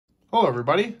Hello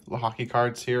everybody, the Hockey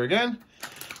Cards here again,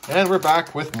 and we're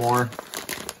back with more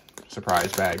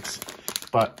surprise bags.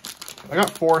 But I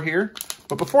got 4 here,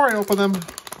 but before I open them,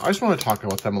 I just want to talk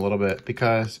about them a little bit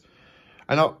because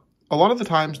I know a lot of the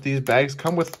times these bags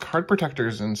come with card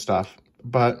protectors and stuff,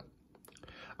 but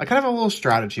I kind of have a little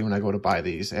strategy when I go to buy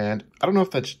these, and I don't know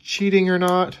if that's cheating or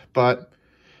not, but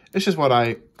it's just what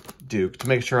I do to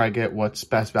make sure I get what's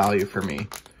best value for me.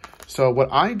 So what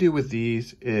I do with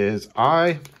these is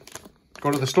I go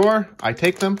to the store, I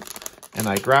take them, and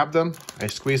I grab them, I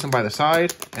squeeze them by the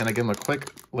side, and I give them a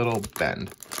quick little bend.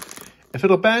 If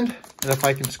it'll bend, and if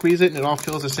I can squeeze it and it all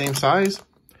feels the same size,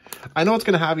 I know it's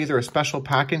going to have either a special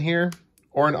pack in here,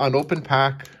 or an unopened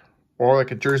pack, or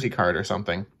like a jersey card or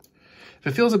something. If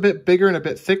it feels a bit bigger and a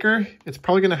bit thicker, it's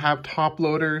probably going to have top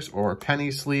loaders, or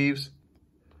penny sleeves,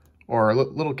 or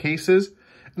little cases.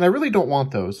 And I really don't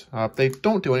want those. They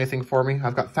don't do anything for me.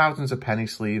 I've got thousands of penny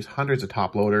sleeves, hundreds of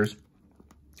top loaders.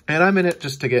 And I'm in it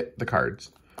just to get the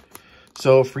cards.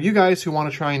 So for you guys who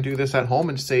want to try and do this at home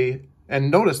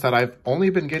and notice that I've only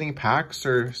been getting packs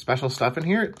or special stuff in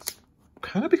here, it's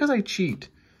kind of because I cheat.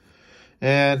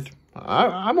 And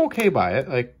I'm okay by it.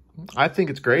 Like, I think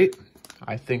it's great.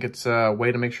 I think it's a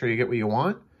way to make sure you get what you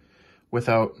want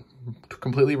without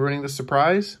completely ruining the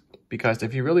surprise. Because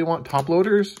if you really want top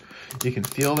loaders, you can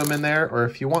feel them in there. Or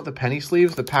if you want the penny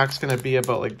sleeves, the pack's going to be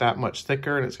about like that much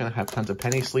thicker and it's going to have tons of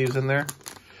penny sleeves in there.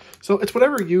 So it's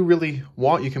whatever you really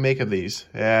want you can make of these.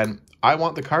 And I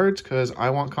want the cards because I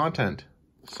want content.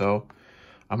 So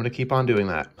I'm going to keep on doing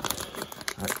that.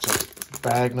 All right, so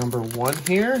bag number 1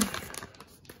 here.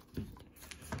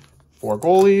 4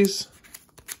 goalies.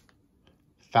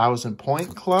 1000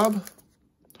 Point Club.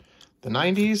 The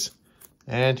 90s.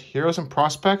 And Heroes and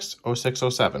Prospects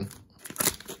 0607.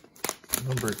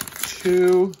 Number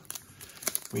 2.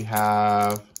 We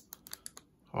have...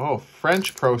 Oh,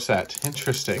 French Pro Set.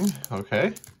 Interesting.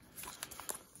 Okay.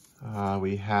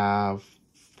 We have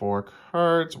 4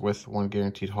 cards with 1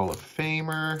 guaranteed Hall of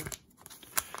Famer.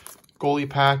 Goalie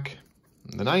pack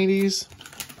in the 90s.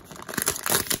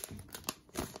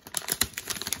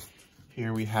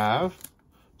 Here we have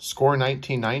Score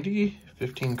 1990,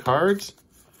 15 cards.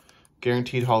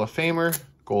 Guaranteed Hall of Famer,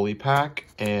 goalie pack,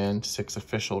 and 6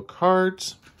 official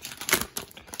cards.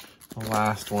 The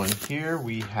last one here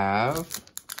we have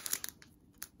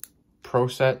Pro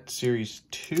Set Series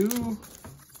 2.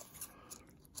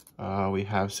 We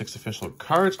have 6 official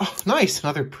cards. Oh, nice!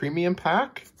 Another premium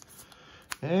pack.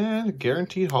 And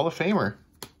Guaranteed Hall of Famer.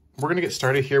 We're going to get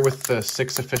started here with the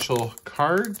 6 official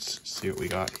cards. Let's see what we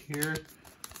got here.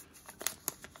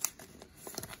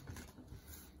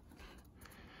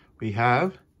 We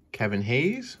have Kevin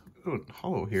Hayes. Oh,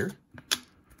 hollow here.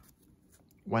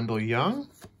 Wendell Young.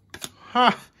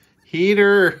 Ha!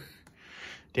 Heater!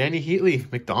 Danny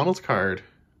Heatley, McDonald's card.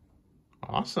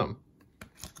 Awesome.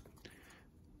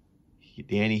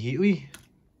 Danny Heatley.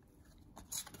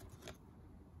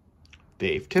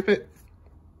 Dave Tippett.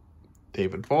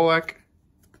 David Bolek.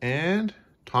 And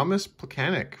Thomas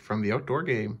Plekanec from the Outdoor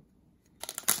Game.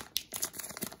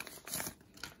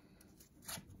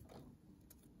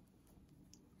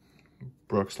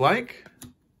 Brooks Like.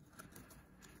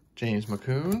 James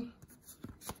McCoon.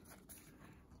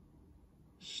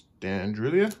 Stan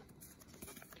Drulia.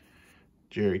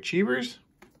 Jerry Cheevers.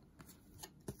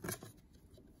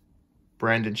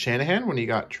 Brandon Shanahan when he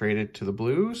got traded to the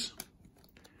Blues.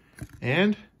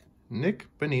 And Nick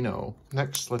Bonino.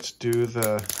 Next, let's do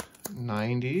the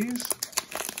 90s.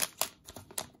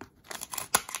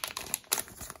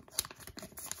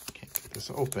 Can't get this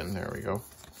open. There we go.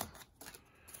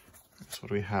 So what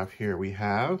do we have here? We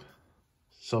have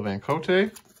Sylvain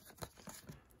Cote.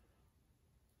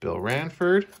 Bill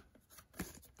Ranford.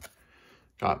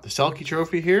 Got the Selke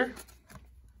Trophy here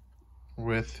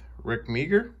with Rick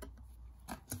Meager.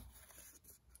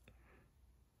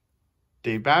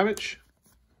 Dave Babich.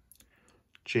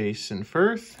 Jason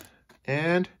Firth.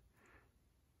 And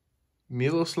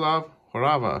Miloslav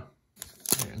Horava.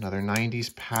 Another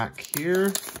 90s pack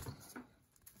here.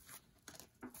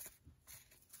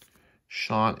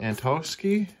 Sean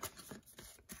Antowski.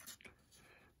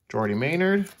 Jordy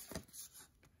Maynard.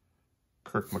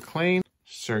 Kirk McLean.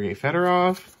 Sergei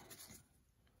Fedorov.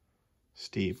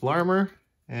 Steve Larmer.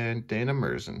 And Dana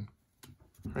Merzen.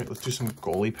 All right, let's do some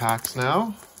goalie packs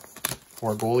now.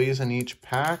 4 goalies in each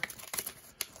pack.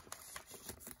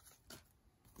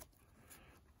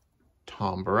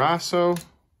 Tom Barrasso,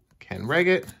 Ken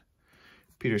Reggett,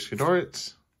 Peter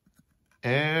Skidoritz,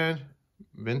 and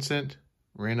Vincent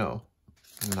Reno.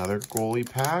 Another goalie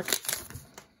pack.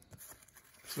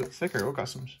 It's a bit thicker. Oh, got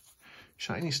some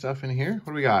shiny stuff in here.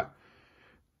 What do we got?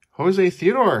 Jose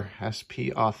Theodore,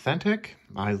 SP Authentic.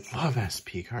 I love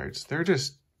SP cards. They're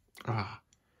just,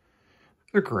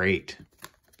 they're great.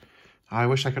 I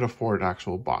wish I could afford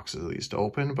actual boxes of these to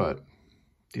open, but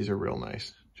these are real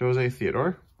nice. Jose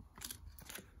Theodore.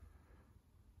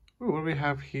 Ooh, what do we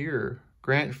have here?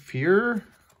 Grant Fuhr.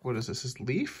 What is this? Is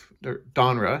Leaf?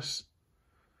 Donruss.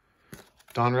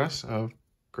 Donruss of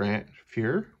Grant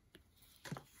Fuhr.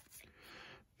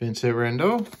 Vincent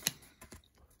Rendo.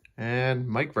 And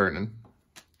Mike Vernon.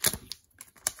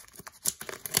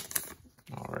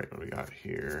 All right, what do we got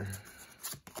here?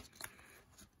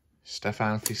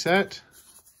 Stefan Fissette.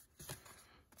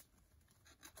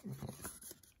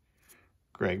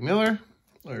 Greg Miller.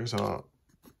 There's a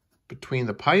Between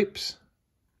the Pipes.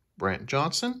 Brent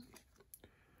Johnson.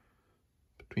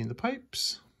 Between the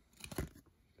Pipes.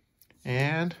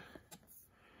 And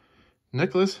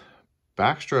Nicholas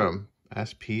Backstrom.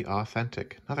 SP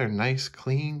Authentic. Another nice,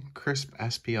 clean, crisp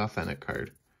SP Authentic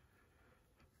card.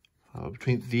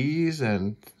 Between these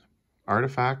and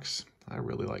Artifacts, I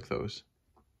really like those.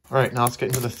 All right, now let's get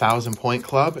into the 1,000-point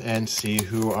club and see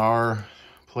who our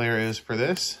player is for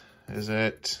this. Is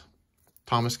it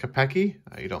Thomas Kopecky?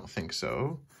 I don't think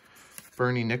so.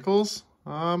 Bernie Nichols?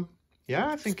 Yeah,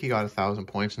 I think he got 1,000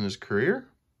 points in his career.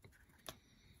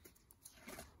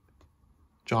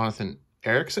 Jonathan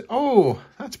Erickson. Oh,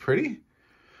 that's pretty.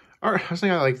 I was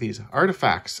thinking I like these.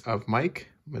 Artifacts of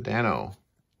Mike Modano.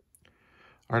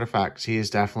 Artifacts. He is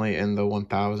definitely in the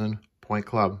 1,000-point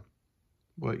club.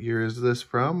 What year is this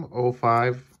from?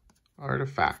 05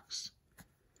 Artifacts.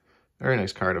 Very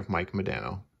nice card of Mike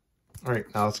Modano. All right,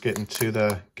 now let's get into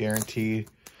the guaranteed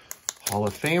Hall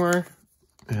of Famer.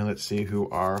 And let's see who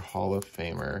our Hall of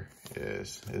Famer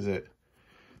is.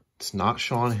 It's not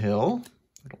Sean Hill.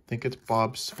 I don't think it's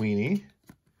Bob Sweeney.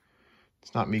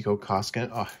 It's not Mikko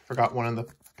Koskinen. Oh, I forgot one in the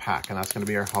pack, and that's going to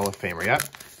be our Hall of Famer. Yep,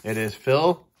 it is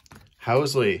Phil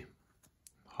Housley.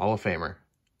 Hall of Famer.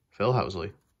 Phil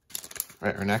Housley. All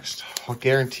right, our next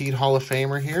guaranteed Hall of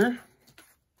Famer here.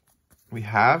 We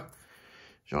have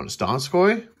Jonas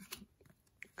Donskoy,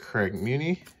 Craig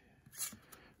Muni.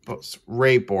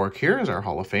 Ray Bork here is our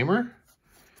Hall of Famer.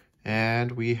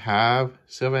 And we have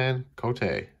Sylvain Cote.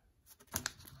 All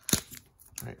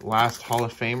right, last Hall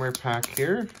of Famer pack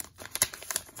here.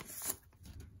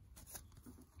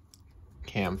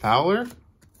 Cam Fowler.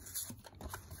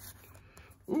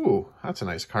 Ooh, that's a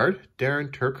nice card. Darren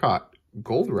Turcotte,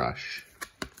 Gold Rush.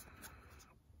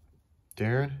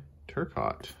 Darren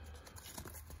Turcotte.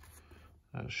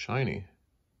 That's shiny.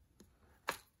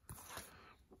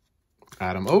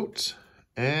 Adam Oates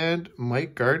and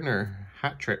Mike Gardner,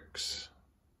 hat tricks.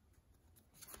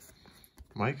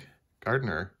 Mike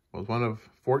Gardner was one of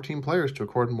 14 players to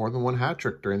record more than one hat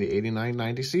trick during the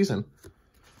 89-90 season.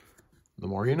 The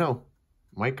more you know.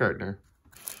 Mike Gardner.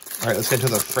 All right, let's get to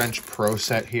the French Pro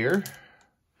set here.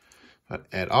 Got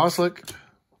Ed Oslick,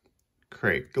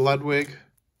 Craig Ludwig,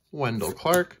 Wendell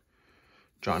Clark,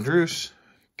 John Druce,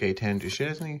 Gaetan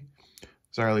Duchesne,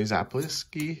 Zarly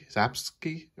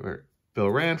Zapsky, Bill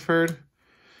Ranford,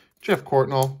 Jeff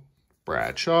Courtnall,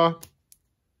 Brad Shaw,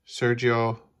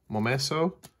 Sergio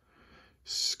Momesso,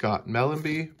 Scott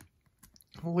Mellenby,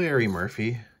 Larry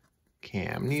Murphy,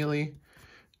 Cam Neely,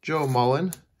 Joe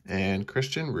Mullen, and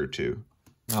Christian Rutu.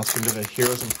 Now let's get into the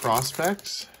Heroes and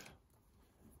Prospects.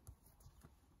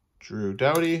 Drew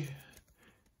Doughty,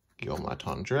 Guillaume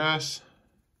Latendresse,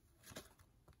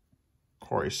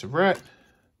 Corey Severette,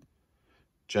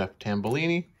 Jeff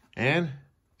Tambellini, and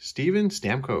Steven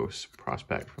Stamkos,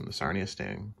 prospect from the Sarnia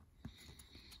Sting.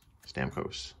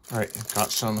 Stamkos. All right,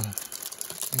 got some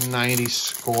 90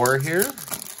 score here.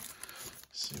 Let's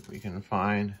see if we can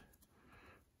find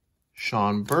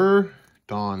Sean Burr,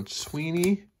 Don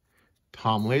Sweeney,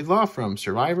 Tom Laidlaw from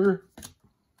Survivor,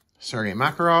 Sergei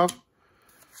Makarov,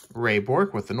 Ray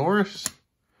Bork with the Norris,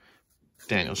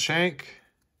 Daniel Shank,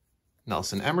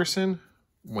 Nelson Emerson,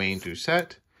 Wayne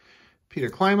Doucette, Peter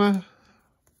Klima,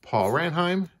 Paul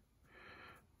Ranheim,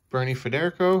 Bernie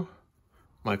Federico,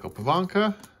 Michael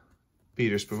Pavanka,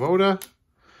 Peter Spavoda,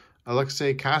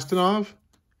 Alexei Kastanov,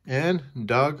 and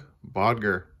Doug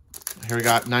Bodger. Here we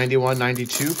got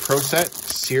 91-92 Pro Set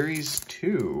Series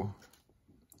 2.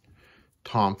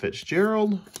 Tom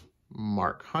Fitzgerald,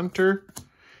 Mark Hunter,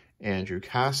 Andrew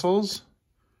Castles,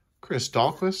 Chris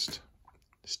Dahlquist,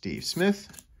 Steve Smith,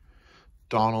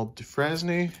 Donald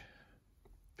Dufresne,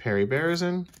 Perry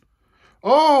Berezin.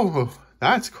 Oh,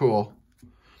 that's cool.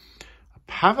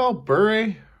 Pavel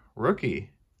Bure rookie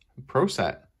Pro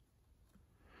Set.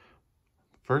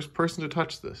 First person to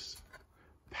touch this.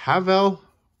 Pavel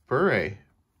Bure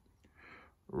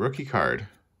rookie card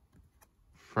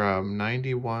from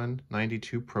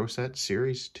 91-92 Pro Set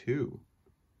Series 2.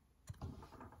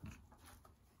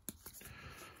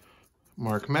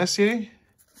 Mark Messier,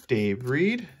 Dave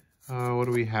Reed. What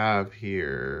do we have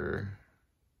here?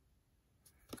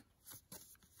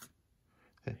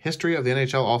 The history of the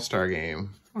NHL All-Star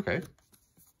Game. Okay.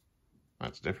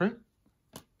 That's different.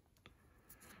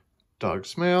 Doug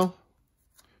Smale,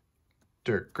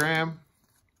 Dirk Graham,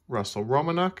 Russell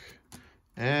Romanuk,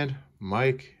 and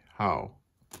Mike Howe.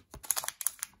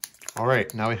 All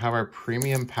right, now we have our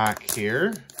premium pack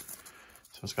here.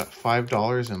 So it's got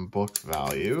 $5 in book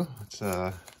value. Let's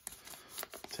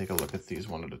take a look at these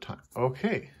one at a time.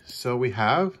 Okay, so we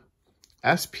have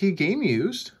SP Game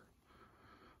Used.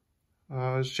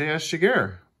 J.S.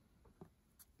 Giguère.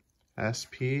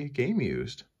 SP Game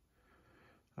Used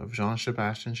of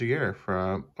Jean-Sebastien Giguère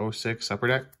from 06 Upper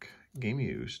Deck Game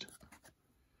Used.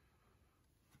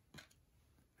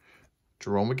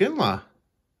 Jarome Iginla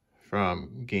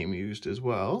from Game Used as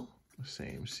well,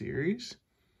 same series.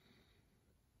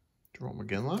 Jarome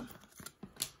Iginla.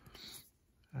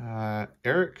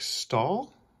 Eric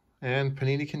Stahl and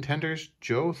Panini Contenders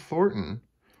Joe Thornton.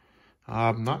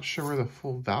 I'm not sure where the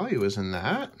full value is in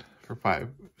that. For $5, it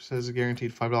says a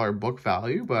guaranteed $5 book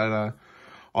value, but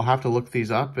I'll have to look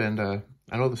these up. And I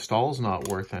know the Stahl's not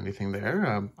worth anything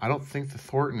there. I don't think the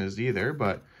Thornton is either,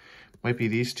 but might be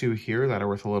these two here that are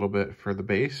worth a little bit for the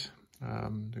base.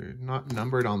 They're not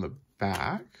numbered on the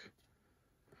back.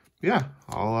 Yeah,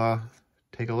 I'll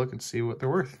take a look and see what they're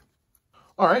worth.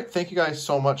 All right, thank you guys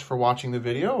so much for watching the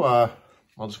video.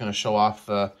 I'm just going to show off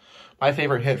my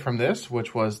favorite hit from this,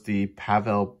 which was the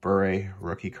Pavel Bure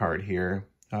rookie card here.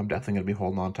 I'm definitely going to be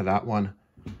holding on to that one.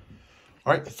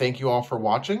 All right, thank you all for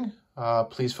watching.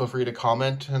 Please feel free to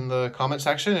comment in the comment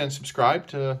section and subscribe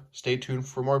to stay tuned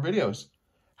for more videos.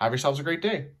 Have yourselves a great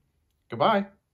day. Goodbye.